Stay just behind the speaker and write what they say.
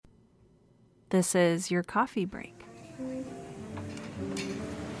This is your coffee break.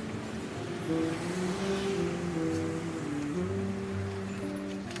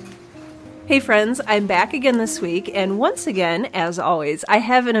 Hey friends, I'm back again this week, and once again, as always, I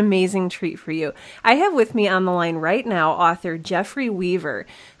have an amazing treat for you. I have with me on the line right now author Jeffery Weaver,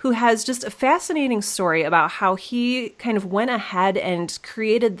 who has just a fascinating story about how he kind of went ahead and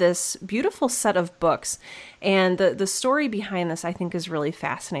created this beautiful set of books. And the story behind this, I think, is really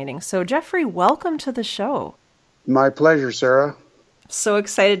fascinating. So Jeffery, welcome to the show. My pleasure, Sarah. So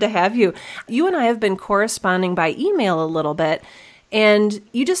excited to have you. You and I have been corresponding by email a little bit, and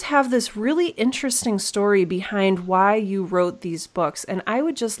you just have this really interesting story behind why you wrote these books. And I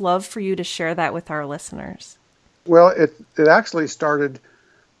would just love for you to share that with our listeners. Well, it actually started,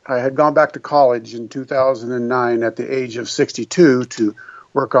 I had gone back to college in 2009 at the age of 62 to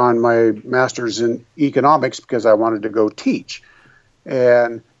work on my master's in economics because I wanted to go teach.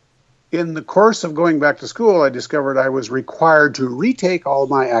 And in the course of going back to school, I discovered I was required to retake all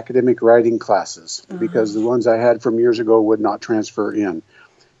my academic writing classes because the ones I had from years ago would not transfer in.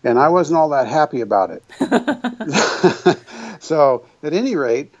 And I wasn't all that happy about it. So at any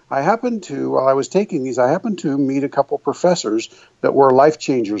rate, while I was taking these, I happened to meet a couple professors that were life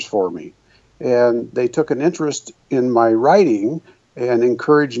changers for me. And they took an interest in my writing and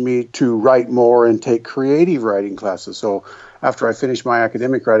encouraged me to write more and take creative writing classes. So after I finished my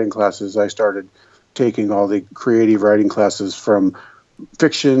academic writing classes, I started taking all the creative writing classes from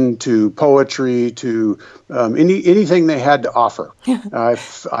fiction to poetry to anything they had to offer. I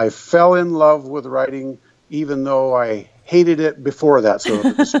fell in love with writing, even though I hated it before that, so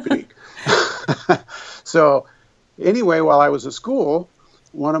to speak. So anyway, while I was at school,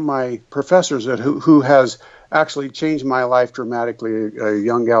 one of my professors who has actually changed my life dramatically, a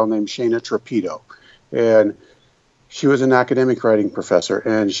young gal named Shana Trapito, and she was an academic writing professor,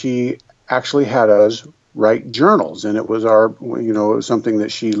 and she actually had us write journals, and it was it was something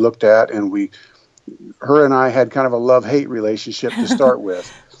that she looked at, and her and I had kind of a love-hate relationship to start with,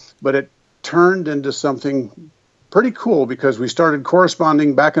 but it turned into something pretty cool because we started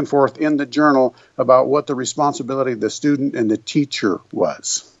corresponding back and forth in the journal about what the responsibility of the student and the teacher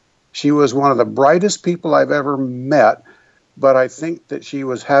was. She was one of the brightest people I've ever met, but I think that she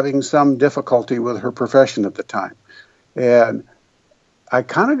was having some difficulty with her profession at the time. And I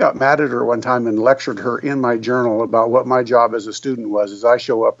kind of got mad at her one time and lectured her in my journal about what my job as a student was, is I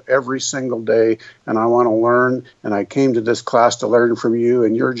show up every single day and I want to learn, and I came to this class to learn from you,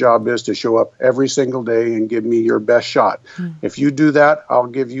 and your job is to show up every single day and give me your best shot. If you do that, I'll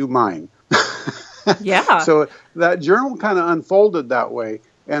give you mine. Yeah. So that journal kind of unfolded that way,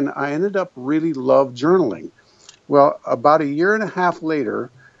 and I ended up really love journaling. Well, about a year and a half later,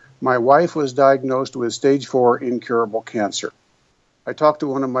 my wife was diagnosed with stage 4 incurable cancer. I talked to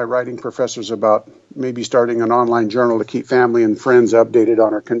one of my writing professors about maybe starting an online journal to keep family and friends updated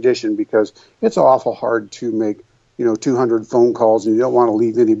on her condition, because it's awful hard to make, 200 phone calls and you don't want to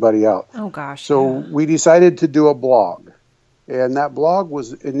leave anybody out. Oh, gosh. So we decided to do a blog. And that blog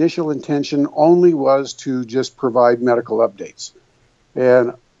was initial intention only was to just provide medical updates.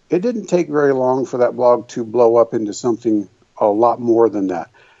 And it didn't take very long for that blog to blow up into something a lot more than that.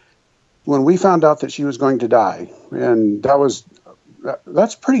 When we found out that she was going to die, and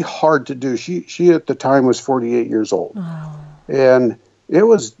that's pretty hard to do. She at the time was 48 years old. Oh. And it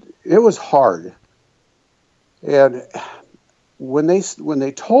was hard. And when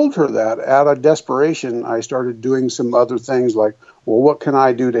they told her that, out of desperation, I started doing some other things like, well, what can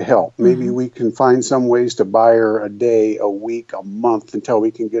I do to help? Maybe we can find some ways to buy her a day, a week, a month until we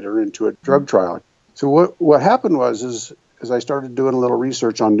can get her into a drug trial. So what happened was I started doing a little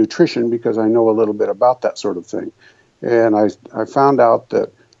research on nutrition because I know a little bit about that sort of thing. And I found out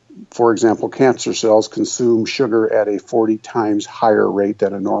that, for example, cancer cells consume sugar at a 40 times higher rate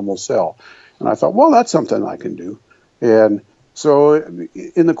than a normal cell. And I thought, well, that's something I can do. And so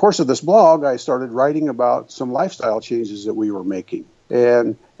in the course of this blog, I started writing about some lifestyle changes that we were making.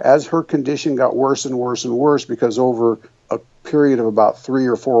 And as her condition got worse and worse and worse, because over a period of about 3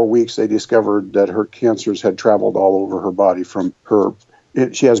 or 4 weeks, they discovered that her cancers had traveled all over her body from her.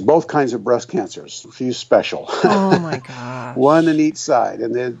 She has both kinds of breast cancers. She's special. Oh, my gosh. One in each side.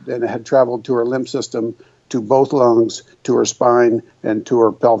 And it had traveled to her lymph system, to both lungs, to her spine, and to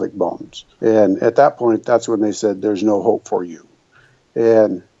her pelvic bones. And at that point, that's when they said, there's no hope for you.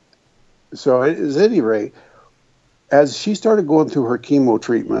 And so at any rate, as she started going through her chemo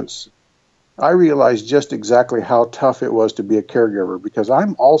treatments, I realized just exactly how tough it was to be a caregiver, because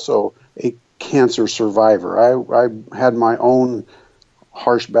I'm also a cancer survivor. I had my own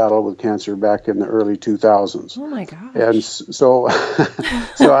harsh battle with cancer back in the early 2000s. Oh my gosh. And so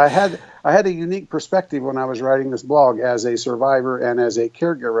so I had a unique perspective when I was writing this blog as a survivor and as a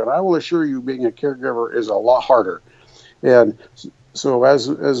caregiver. And I will assure you, being a caregiver is a lot harder. And so as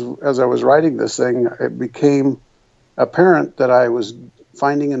I was writing this thing, it became apparent that I was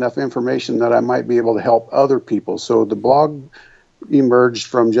finding enough information that I might be able to help other people. So the blog emerged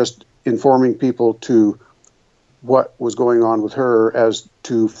from just informing people to what was going on with her, as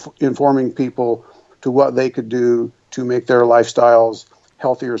to informing people to what they could do to make their lifestyles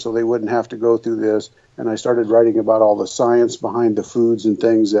healthier so they wouldn't have to go through this. And I started writing about all the science behind the foods and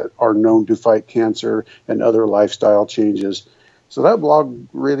things that are known to fight cancer and other lifestyle changes. So that blog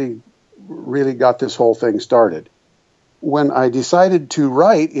really got this whole thing started. When I decided to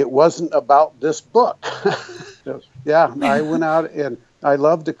write, it wasn't about this book. Yeah, I went out and I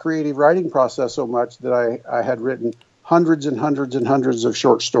loved the creative writing process so much that I had written hundreds and hundreds and hundreds of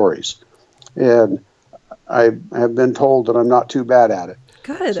short stories. And I have been told that I'm not too bad at it.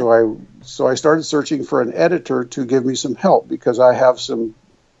 Good. So I started searching for an editor to give me some help, because I have some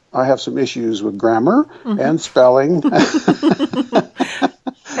issues with grammar and spelling.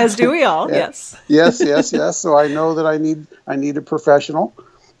 As do we all. Yes. Yes. So I know that I need a professional.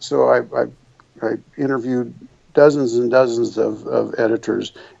 So I interviewed dozens and dozens of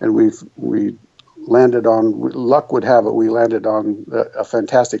editors, and we landed on, luck would have it, we landed on a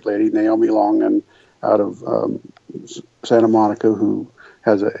fantastic lady, Naomi Long, and out of Santa Monica, who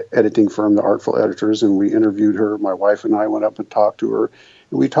has an editing firm, The Artful Editors, and we interviewed her. My wife and I went up and talked to her.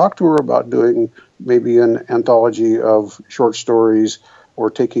 And we talked to her about doing maybe an anthology of short stories, or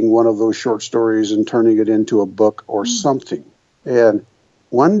taking one of those short stories and turning it into a book or something. And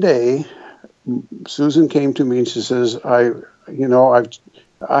one day, Susan came to me and she says, I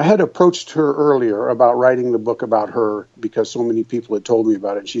had approached her earlier about writing the book about her, because so many people had told me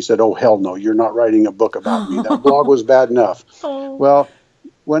about it. And she said, "Oh, hell no, you're not writing a book about me. That blog was bad enough." Oh. Well,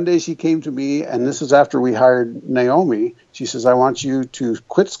 one day she came to me, and this is after we hired Naomi. She says, "I want you to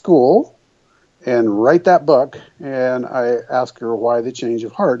quit school and write that book." And I asked her why the change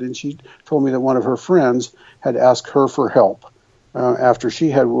of heart. And she told me that one of her friends had asked her for help after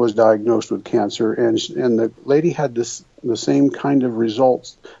she was diagnosed with cancer. And the lady had the same kind of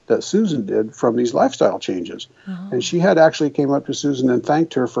results that Susan did from these lifestyle changes. Oh. And she had actually came up to Susan and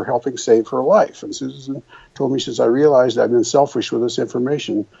thanked her for helping save her life. And Susan told me, she says, "I realized I've been selfish with this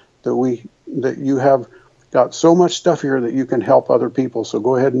information, that you have got so much stuff here that you can help other people. So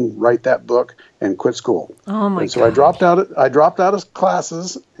go ahead and write that book and quit school." Oh my God! So I dropped out of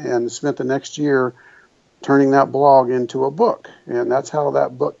classes and spent the next year turning that blog into a book. And that's how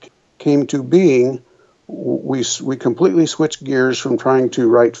that book came to being. We completely switched gears from trying to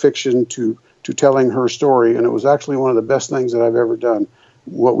write fiction to telling her story. And it was actually one of the best things that I've ever done.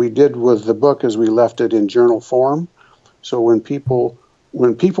 What we did with the book is we left it in journal form. So when people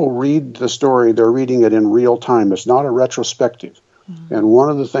read the story, they're reading it in real time. It's not a retrospective. Mm-hmm. And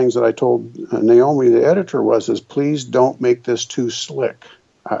one of the things that I told Naomi, the editor, was please don't make this too slick.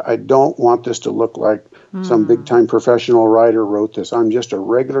 I don't want this to look like some big-time professional writer wrote this. I'm just a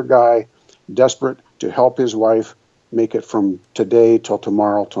regular guy, desperate to help his wife make it from today till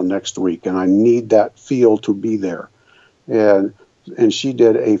tomorrow till next week. And I need that feel to be there. And she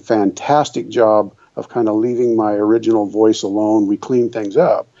did a fantastic job of kind of leaving my original voice alone. We cleaned things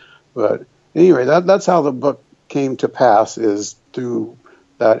up. But anyway, that's how the book came to pass, is through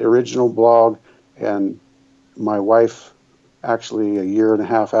that original blog. And my wife, actually a year and a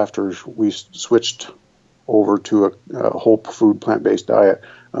half after we switched over to a whole food plant-based diet,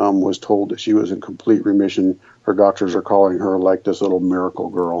 was told that she was in complete remission. Her doctors are calling her like this little miracle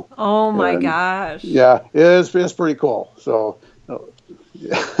girl. Oh my gosh. Yeah, it's pretty cool. So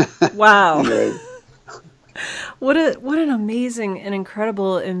wow. Anyway. What an amazing and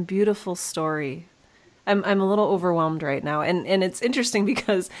incredible and beautiful story. I'm a little overwhelmed right now. And it's interesting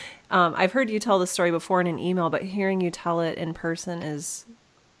because I've heard you tell the story before in an email, but hearing you tell it in person is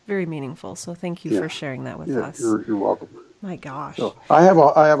very meaningful. So thank you for sharing that with us. You're welcome. My gosh. So I have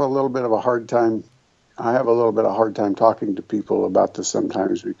a little bit of a hard time. I have a little bit of a hard time talking to people about this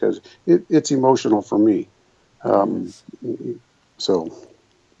sometimes, because it's emotional for me. So.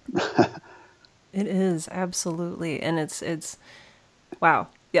 It is, absolutely. And it's wow.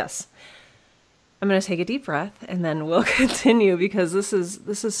 Yes. I'm going to take a deep breath and then we'll continue, because this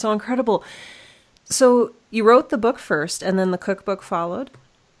is so incredible. So you wrote the book first and then the cookbook followed?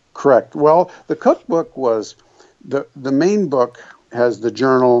 Correct. Well, the cookbook was the main book has the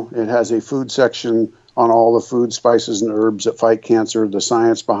journal. It has a food section on all the food, spices, and herbs that fight cancer, the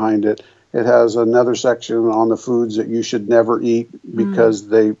science behind it, It has another section on the foods that you should never eat because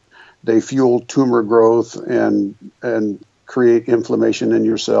they fuel tumor growth and create inflammation in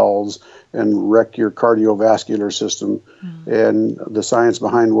your cells and wreck your cardiovascular system, and the science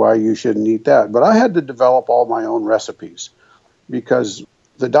behind why you shouldn't eat that. But I had to develop all my own recipes because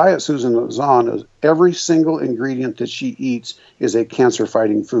the diet Susan is on is every single ingredient that she eats is a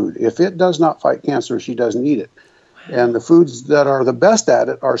cancer-fighting food. If it does not fight cancer, she doesn't eat it. And the foods that are the best at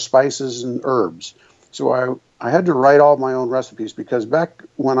it are spices and herbs. So I had to write all my own recipes because back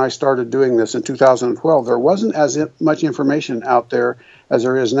when I started doing this in 2012, there wasn't as much information out there as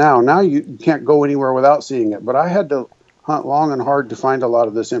there is now. Now you can't go anywhere without seeing it. But I had to hunt long and hard to find a lot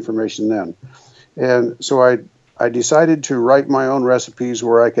of this information then. And so I decided to write my own recipes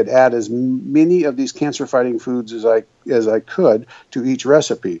where I could add as many of these cancer-fighting foods as I could to each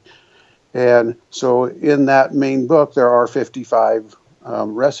recipe. And so in that main book, there are 55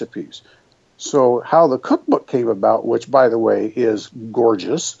 recipes. So how the cookbook came about, which, by the way, is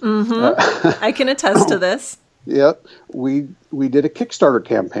gorgeous. I can attest to this. Yep. We did a Kickstarter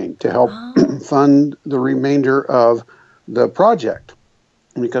campaign to help fund the remainder of the project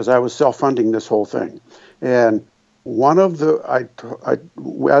because I was self-funding this whole thing. And one of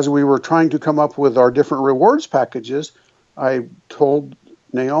as we were trying to come up with our different rewards packages, I told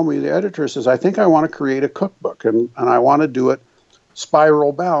Naomi, the editor, says, I think I want to create a cookbook, and I want to do it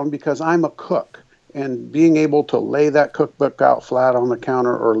spiral bound because I'm a cook, and being able to lay that cookbook out flat on the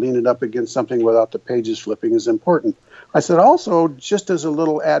counter or lean it up against something without the pages flipping is important. I said, also, just as a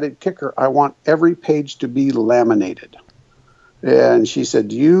little added kicker, I want every page to be laminated. And she said,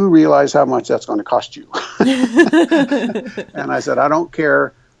 do you realize how much that's going to cost you? And I said, I don't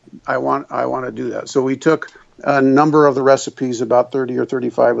care. I want to do that. So we took a number of the recipes, about 30 or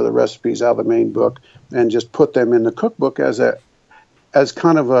 35 of the recipes out of the main book, and just put them in the cookbook as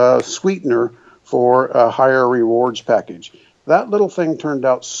kind of a sweetener for a higher rewards package. That little thing turned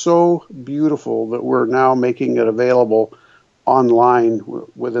out so beautiful that we're now making it available online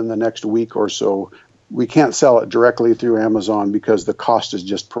within the next week or so. We can't sell it directly through Amazon because the cost is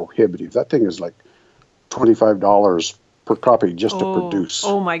just prohibitive. That thing is like $25 per copy just to produce.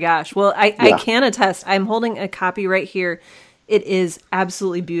 Oh my gosh. Well, I can attest. I'm holding a copy right here. It is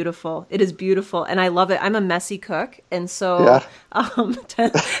absolutely beautiful. It is beautiful, and I love it. I'm a messy cook, and so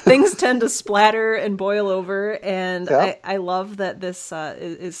things tend to splatter and boil over, and I love that this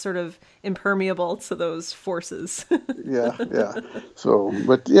is sort of impermeable to those forces. Yeah. So,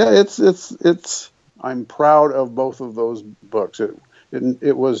 but yeah, it's. I'm proud of both of those books.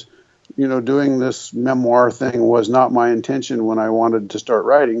 It was, doing this memoir thing was not my intention when I wanted to start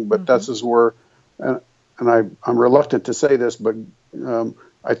writing, but that's where. And I'm reluctant to say this, but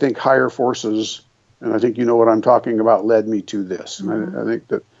I think higher forces, and I think you know what I'm talking about, led me to this. And I think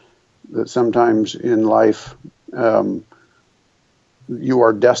that sometimes in life you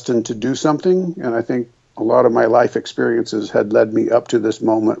are destined to do something, and I think a lot of my life experiences had led me up to this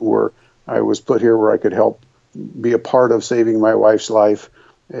moment where I was put here where I could help be a part of saving my wife's life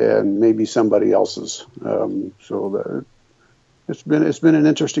and maybe somebody else's. So it's been an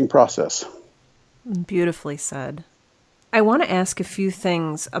interesting process. Beautifully said. I want to ask a few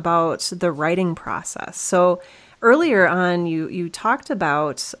things about the writing process. So earlier on, you talked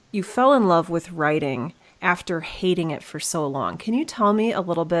about you fell in love with writing after hating it for so long. Can you tell me a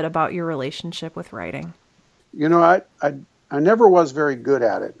little bit about your relationship with writing? I never was very good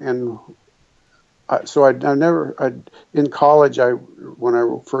at it, and so I never in college. When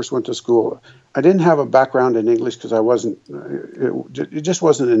I first went to school, I didn't have a background in English because I wasn't. It just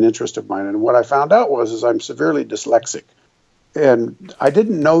wasn't an interest of mine. And what I found out was I'm severely dyslexic, and I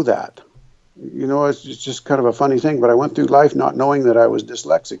didn't know that. It's just kind of a funny thing. But I went through life not knowing that I was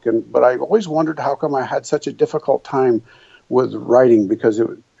dyslexic, but I always wondered how come I had such a difficult time with writing because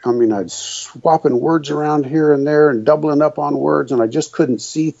I'd swapping words around here and there and doubling up on words, and I just couldn't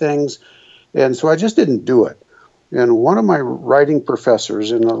see things, and so I just didn't do it. And one of my writing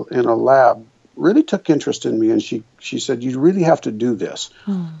professors in a lab really took interest in me, and she said, "You really have to do this."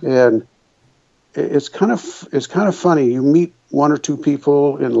 And it's kind of funny. You meet one or two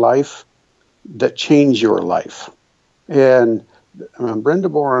people in life that change your life, and Brenda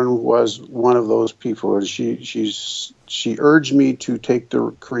Boren was one of those people, and she urged me to take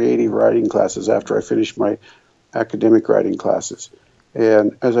the creative writing classes after I finished my academic writing classes.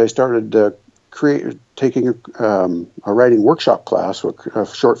 And as I started taking a writing workshop class, a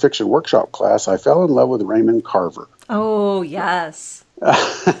short fiction workshop class, I fell in love with Raymond Carver. Oh, yes.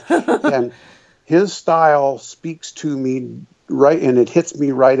 And his style speaks to me right, and it hits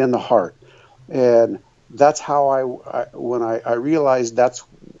me right in the heart. And that's how when I realized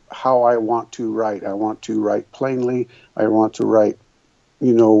how I want to write. I want to write plainly. I want to write,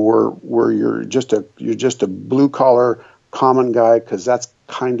 where you're just a blue collar common guy, because that's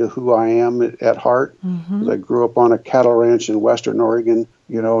kind of who I am at heart. Mm-hmm. I grew up on a cattle ranch in Western Oregon.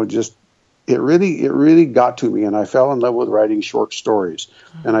 It really got to me, and I fell in love with writing short stories.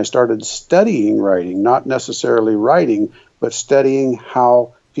 Mm-hmm. And I started studying writing, not necessarily writing, but studying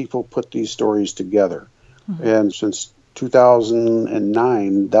how people put these stories together. Mm-hmm. And since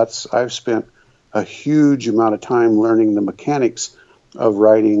 2009, I've spent a huge amount of time learning the mechanics of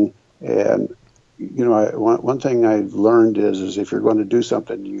writing. And one thing I've learned is if you're going to do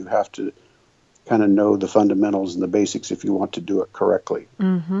something, you have to kind of know the fundamentals and the basics if you want to do it correctly.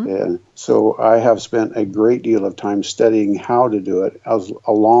 Mm-hmm. And so I have spent a great deal of time studying how to do it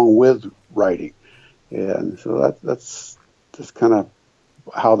along with writing. And so that's kind of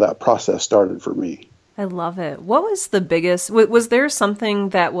how that process started for me. I love it. What was the biggest, was there something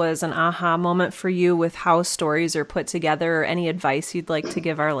that was an aha moment for you with how stories are put together, or any advice you'd like to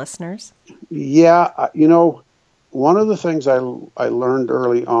give our listeners? Yeah, one of the things I learned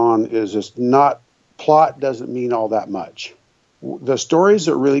early on is plot doesn't mean all that much. The stories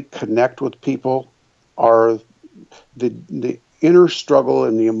that really connect with people are the inner struggle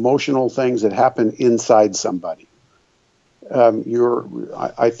and the emotional things that happen inside somebody.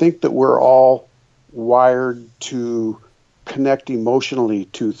 I think that we're all wired to connect emotionally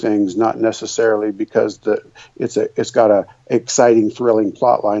to things, not necessarily because it's got a exciting, thrilling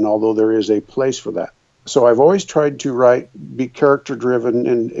plot line, although there is a place for that. So I've always tried to be character driven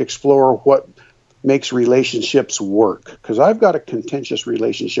and explore what makes relationships work, because I've got a contentious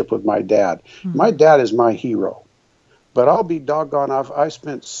relationship with my dad. Mm-hmm. My dad is my hero, but I'll be doggone off. I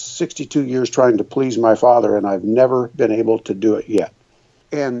spent 62 years trying to please my father, and I've never been able to do it yet.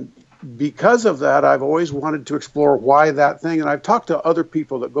 And because of that, I've always wanted to explore why that thing. And I've talked to other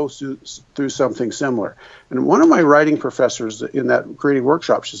people that go through something similar. And one of my writing professors in that creative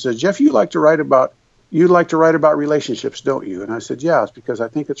workshop, she said, "Jeff, you like to write about relationships, don't you?" And I said, "Yeah, it's because I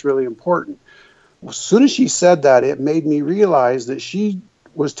think it's really important." As soon as she said that, it made me realize that she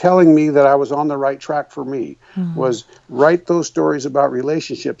was telling me that I was on the right track for me. Mm-hmm. Was write those stories about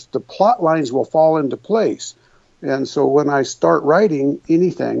relationships. The plot lines will fall into place. And so when I start writing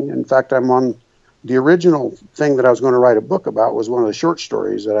anything, in fact, I'm on the original thing that I was going to write a book about was one of the short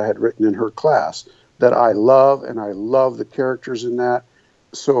stories that I had written in her class that I love, and I love the characters in that.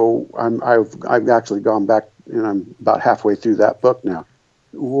 So I've actually gone back, and I'm about halfway through that book now.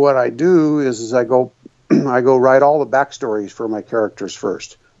 What I do is I go write all the backstories for my characters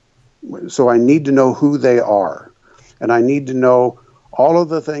first. So I need to know who they are, and I need to know all of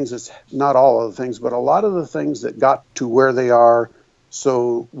the things, not all of the things, but a lot of the things that got to where they are.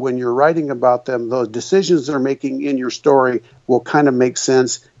 So when you're writing about them, the decisions they're making in your story will kind of make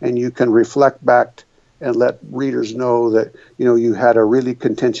sense, and you can reflect back and let readers know that, you had a really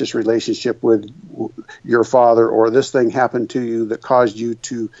contentious relationship with your father, or this thing happened to you that caused you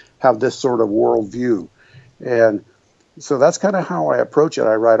to have this sort of worldview. And so that's kind of how I approach it.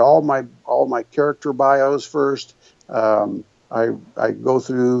 I write all my character bios first. I go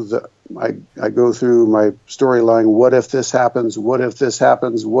through my storyline. What if this happens? What if this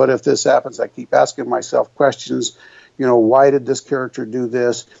happens? What if this happens? I keep asking myself questions. Why did this character do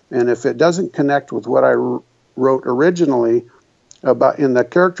this? And if it doesn't connect with what I wrote originally about in the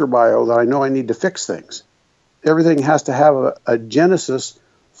character bio, then I know I need to fix things. Everything has to have a genesis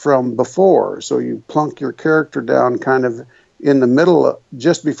from before. So you plunk your character down kind of in the middle,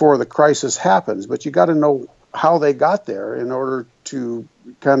 just before the crisis happens. But you got to know how they got there in order to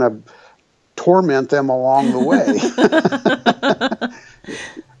kind of torment them along the way.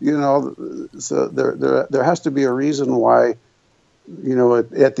 So there has to be a reason why,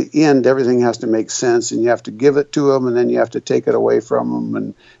 at the end, everything has to make sense, and you have to give it to them, and then you have to take it away from them.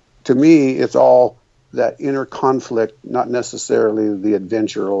 And to me, it's all that inner conflict, not necessarily the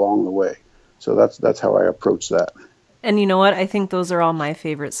adventure along the way. So that's how I approach that. And you know what? I think those are all my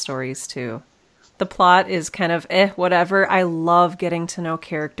favorite stories too. The plot is kind of whatever. I love getting to know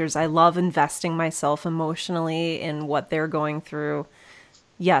characters. I love investing myself emotionally in what they're going through.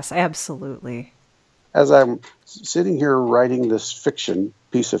 Yes, absolutely. As I'm sitting here writing this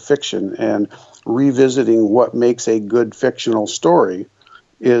piece of fiction, and revisiting what makes a good fictional story,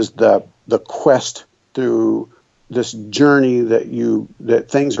 is the quest through this journey that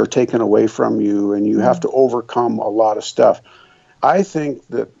things are taken away from you, and you have to overcome a lot of stuff. I think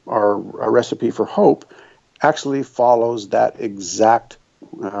that our Recipe for Hope actually follows that exact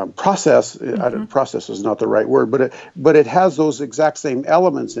process. Process is not the right word, but it has those exact same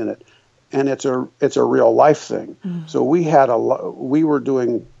elements in it, and it's a real life thing. So we were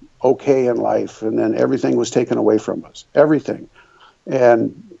doing okay in life, and then everything was taken away from us, everything.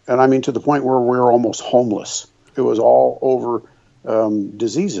 And I mean, to the point where we were almost homeless. It was all over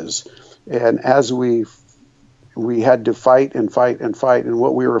diseases. And as we had to fight and fight and fight, and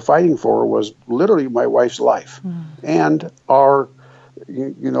what we were fighting for was literally my wife's life. And our,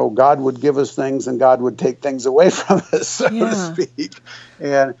 God would give us things and God would take things away from us, so to speak.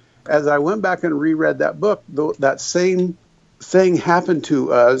 And as I went back and reread that book, that same thing happened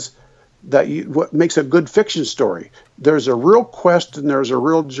to us. What makes a good fiction story. There's a real quest and there's a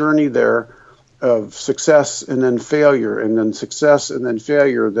real journey there of success and then failure and then success and then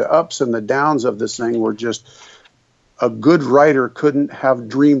failure. The ups and the downs of this thing were just, a good writer couldn't have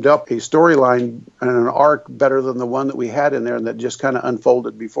dreamed up a storyline and an arc better than the one that we had in there, and that just kind of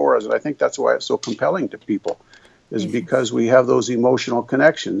unfolded before us. And I think that's why it's so compelling to people, is because we have those emotional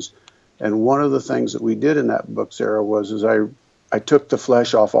connections. And one of the things that we did in that book, Sarah, is I took the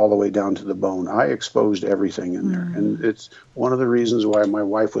flesh off all the way down to the bone. I exposed everything in there. And it's one of the reasons why my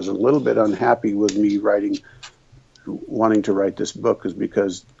wife was a little bit unhappy with me wanting to write this book, is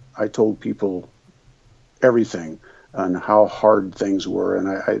because I told people everything on how hard things were.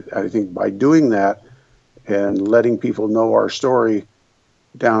 And I think by doing that and letting people know our story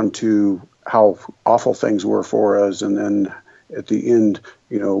down to how awful things were for us, and then at the end,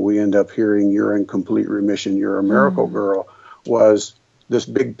 we end up hearing, "You're in complete remission, you're a miracle girl," was this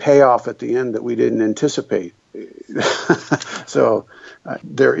big payoff at the end that we didn't anticipate. So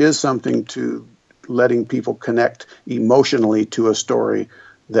there is something to letting people connect emotionally to a story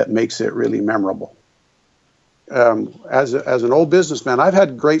that makes it really memorable. As an old businessman, I've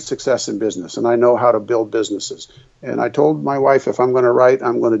had great success in business, and I know how to build businesses. And I told my wife, if I'm going to write,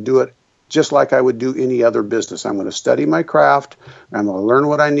 I'm going to do it just like I would do any other business. I'm going to study my craft, I'm going to learn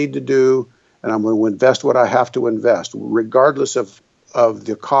what I need to do, and I'm going to invest what I have to invest, regardless of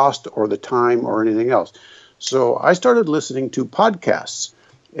the cost or the time or anything else. So I started listening to podcasts,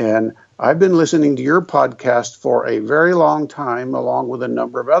 and I've been listening to your podcast for a very long time, along with a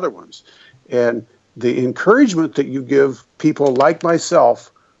number of other ones. And the encouragement that you give people like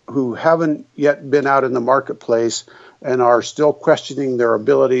myself who haven't yet been out in the marketplace and are still questioning their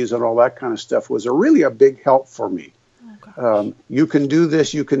abilities and all that kind of stuff was really a big help for me. You can do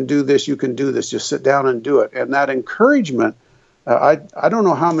this, you can do this, you can do this. Just sit down and do it. And that encouragement, I don't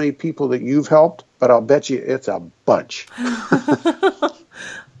know how many people that you've helped, but I'll bet you it's a bunch. Oh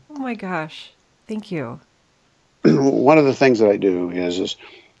my gosh. Thank you. One of the things that I do is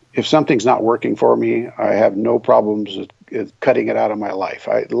if something's not working for me, I have no problems with cutting it out of my life.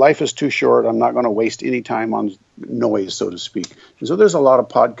 Life is too short. I'm not going to waste any time on noise, so to speak. And so there's a lot of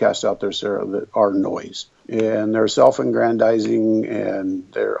podcasts out there, Sarah, that are noise. And they're self-aggrandizing, and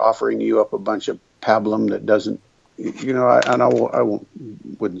they're offering you up a bunch of pablum that doesn't, I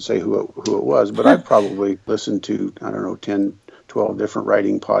wouldn't say who it was, but I've probably listened to, 10, 12 different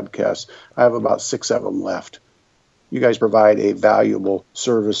writing podcasts. I have about 6 of them left. You guys provide a valuable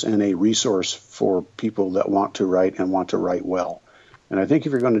service and a resource for people that want to write and want to write well. And I think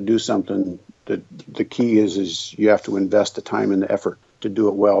if you're going to do something, the key is you have to invest the time and the effort to do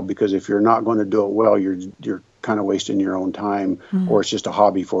it well, because if you're not going to do it well, you're kind of wasting your own time, or it's just a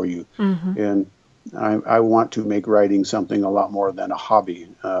hobby for you. And I want to make writing something a lot more than a hobby.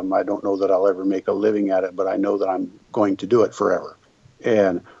 I don't know that I'll ever make a living at it, but I know that I'm going to do it forever.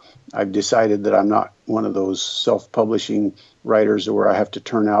 And I've decided that I'm not one of those self-publishing writers where I have to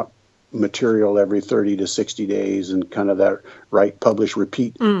turn out material every 30 to 60 days and kind of that write, publish,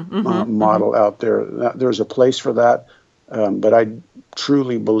 repeat model out there. There's a place for that, but I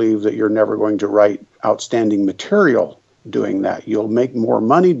truly believe that you're never going to write outstanding material doing that. You'll make more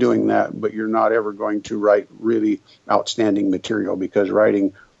money doing that, but you're not ever going to write really outstanding material, because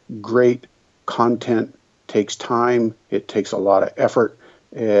writing great content takes time, it takes a lot of effort,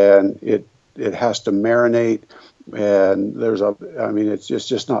 and it has to marinate, and it's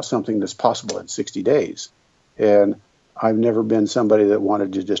just not something that's possible in 60 days. And I've never been somebody that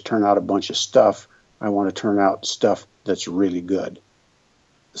wanted to just turn out a bunch of stuff. I want to turn out stuff that's really good.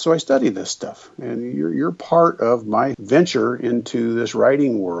 So I study this stuff, and you're part of my venture into this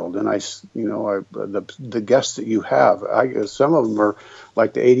writing world. And the guests that you have, some of them are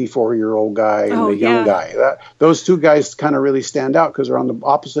like the 84-year-old guy and the young guy. Those two guys kind of really stand out because they're on the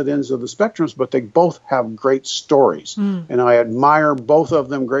opposite ends of the spectrums, but they both have great stories, and I admire both of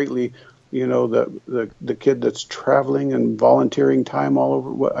them greatly. The kid that's traveling and volunteering time all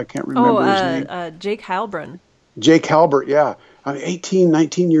over. I can't remember his name. Jake Halbrun. Jake Halbert, yeah. 18,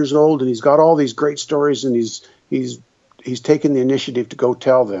 19 years old, and he's got all these great stories, and he's taken the initiative to go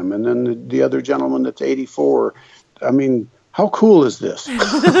tell them. And then the other gentleman that's 84, How cool is this?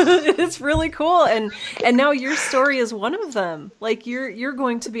 It's really cool. And now your story is one of them. Like you're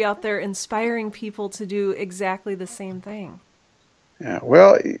going to be out there inspiring people to do exactly the same thing. Yeah.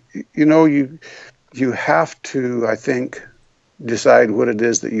 Well, you have to, I think, decide what it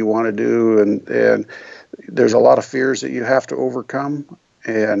is that you want to do, and there's a lot of fears that you have to overcome.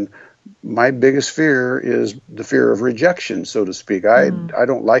 And my biggest fear is the fear of rejection, so to speak. I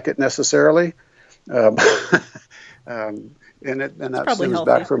don't like it necessarily. And that stems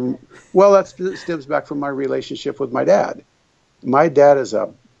back from stems back from my relationship with my dad. My dad is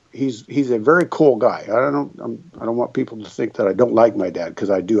he's a very cool guy. I don't want people to think that I don't like my dad,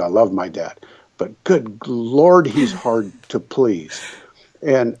 because I do. I love my dad, but good Lord, he's hard to please.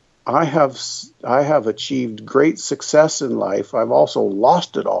 And I have achieved great success in life. I've also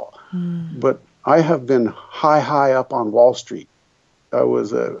lost it all, but I have been high up on Wall Street. I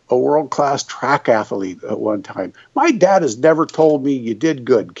was a world-class track athlete at one time. My dad has never told me, "You did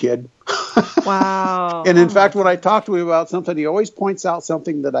good, kid." Wow. And in fact, when I talk to him about something, he always points out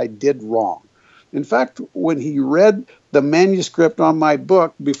something that I did wrong. In fact, when he read the manuscript on my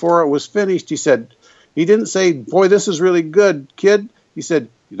book before it was finished, he didn't say, "Boy, this is really good, kid." He said,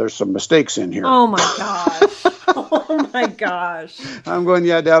 "There's some mistakes in here." Oh my gosh. Oh my gosh. I'm going,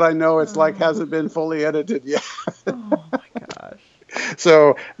 "Yeah, Dad, I know. It's like hasn't been fully edited yet." Oh my gosh.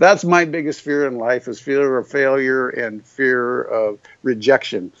 So that's my biggest fear in life, is fear of failure and fear of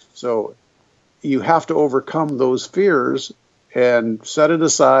rejection. So you have to overcome those fears and set it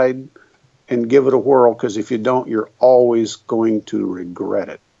aside and give it a whirl, because if you don't, you're always going to regret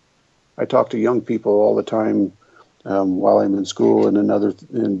it. I talk to young people all the time while I'm in school and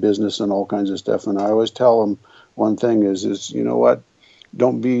in business and all kinds of stuff, and I always tell them one thing is you know what?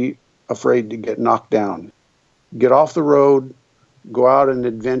 Don't be afraid to get knocked down. Get off the road. Go out and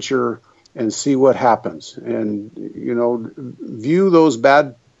adventure and see what happens. And, view those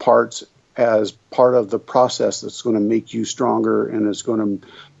bad parts as part of the process that's going to make you stronger and it's going to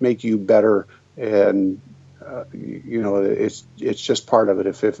make you better. And, it's just part of it.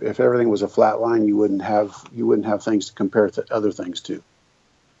 If everything was a flat line, you wouldn't have things to compare to other things to.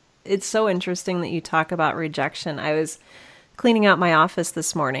 It's so interesting that you talk about rejection. I was cleaning out my office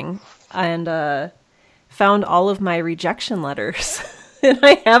this morning and, found all of my rejection letters. And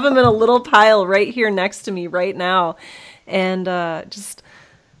I have them in a little pile right here next to me right now. And just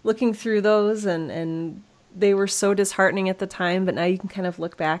looking through those, and they were so disheartening at the time, but now you can kind of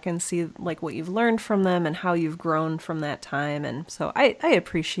look back and see like what you've learned from them and how you've grown from that time. And so I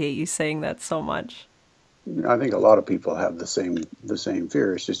appreciate you saying that so much. I think a lot of people have the same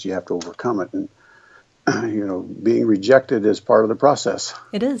fear. It's just you have to overcome it. And being rejected is part of the process.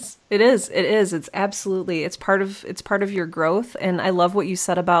 It is. It's absolutely, it's part of your growth. And I love what you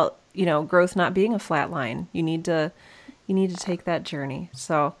said about, growth not being a flat line. You need to take that journey.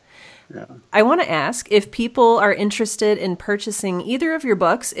 So yeah. I want to ask if people are interested in purchasing either of your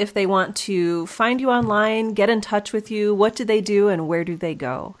books, if they want to find you online, get in touch with you, what do they do and where do they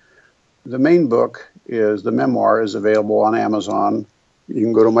go? The main book the memoir is available on Amazon. You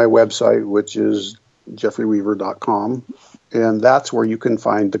can go to my website, which is jeffreyweaver.com, and that's where you can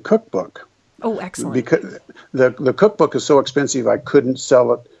find the cookbook. Oh, excellent. Because the cookbook is so expensive, I couldn't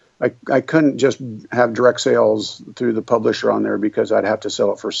sell it. I couldn't just have direct sales through the publisher on there, because I'd have to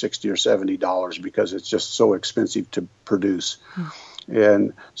sell it for $60 or $70 because it's just so expensive to produce.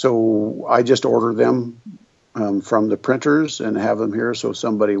 And so I just order them from the printers and have them here. So if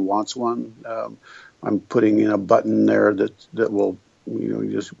somebody wants one, I'm putting in a button there that will, you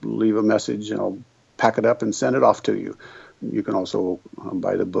just leave a message and I'll pack it up and send it off to you. You can also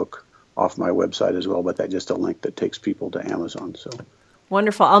buy the book off my website as well, but that's just a link that takes people to Amazon. So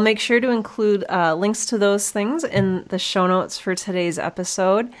wonderful. I'll make sure to include links to those things in the show notes for today's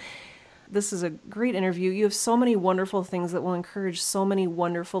episode. This is a great interview. You have so many wonderful things that will encourage so many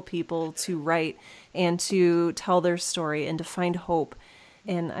wonderful people to write and to tell their story and to find hope.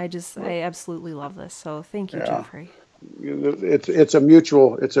 And I absolutely love this. So thank you, Jeffrey. It's a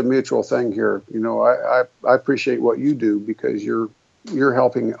mutual thing here. I appreciate what you do, because you're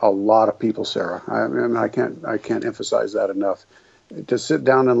helping a lot of people, Sarah. I can't emphasize that enough. To sit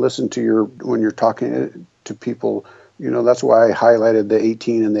down and listen to when you're talking to people, that's why I highlighted the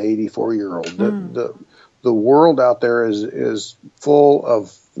 18 and the 84-year-old. The world out there is full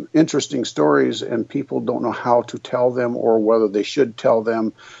of interesting stories, and people don't know how to tell them or whether they should tell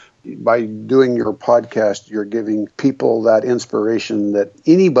them. By doing your podcast, you're giving people that inspiration that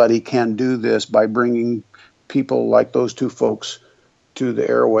anybody can do this, by bringing people like those two folks to the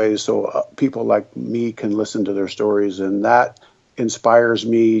airways, so people like me can listen to their stories, and that inspires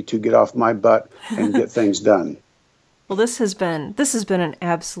me to get off my butt and get things done. Well, this has been an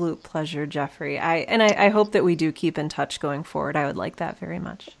absolute pleasure, Jeffrey. I hope that we do keep in touch going forward. I would like that very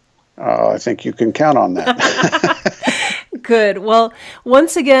much. I think you can count on that. Good. Well,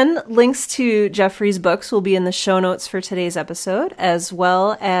 once again, links to Jeffrey's books will be in the show notes for today's episode, as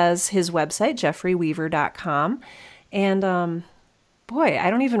well as his website, jeffreyweaver.com. And boy, I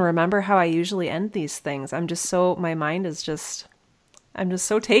don't even remember how I usually end these things. I'm just so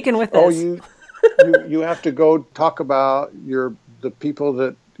taken with this. Oh, you have to go talk about the people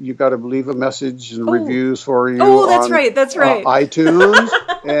that you got to leave a message and reviews for you. Oh, that's right. iTunes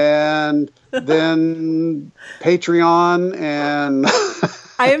and then Patreon and.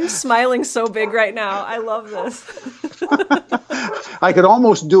 I am smiling so big right now. I love this. I could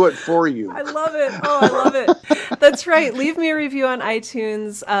almost do it for you. I love it. Oh, I love it. That's right. Leave me a review on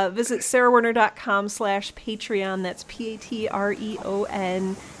iTunes. Visit sarahwerner.com/Patreon. That's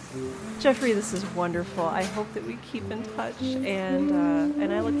Patreon. Jeffrey, this is wonderful. I hope that we keep in touch,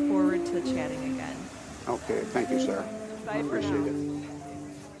 and I look forward to chatting again. Okay. Thank you, Sarah. Bye for Appreciate now.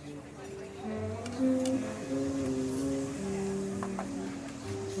 it.